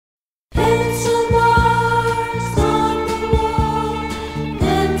Pencil marks on the wall,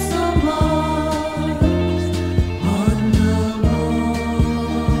 pencil marks on the wall.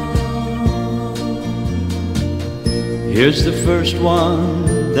 Here's the first one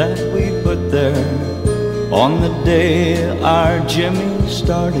that we put there on the day our Jimmy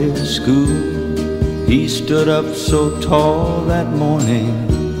started school. He stood up so tall that morning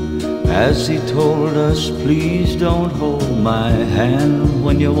as he told us, please don't hold my hand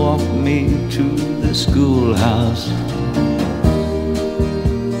when you walk me to the schoolhouse.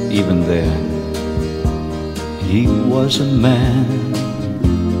 Even then, he was a man.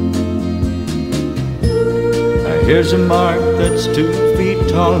 Now here's a mark that's 2 feet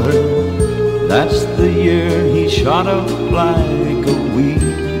taller. That's the year he shot up like a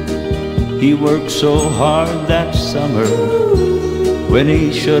weed. He worked so hard that summer when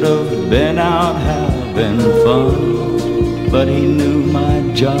he should have been out having fun, but he knew my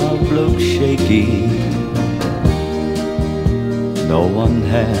job looked shaky. No one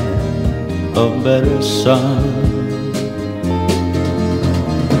had a better son.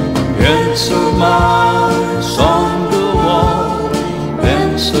 Pencil marks on the wall,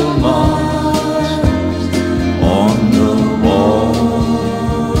 pencil marks on the wall.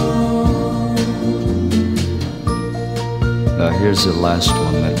 Now here's the last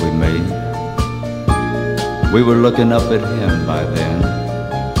one that we made. We were looking up at him by then,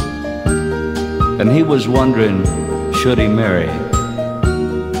 and he was wondering, should he marry?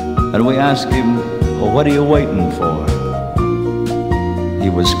 And we asked him, well, what are you waiting for? He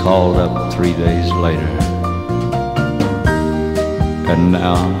was called up 3 days later, and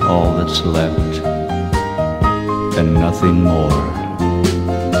now all that's left, and nothing more,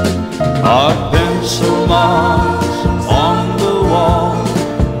 are pencil marks on the wall.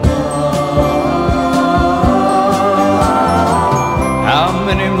 How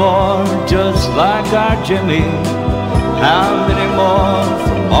many more just like our Jimmy? How many more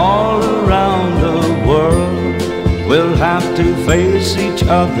from all around the world will have to face each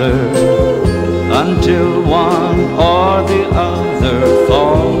other until one or the other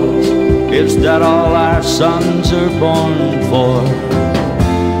falls? Is that all our sons are born for?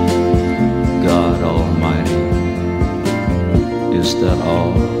 God Almighty, is that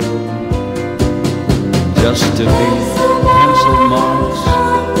all? Just to be pencil marks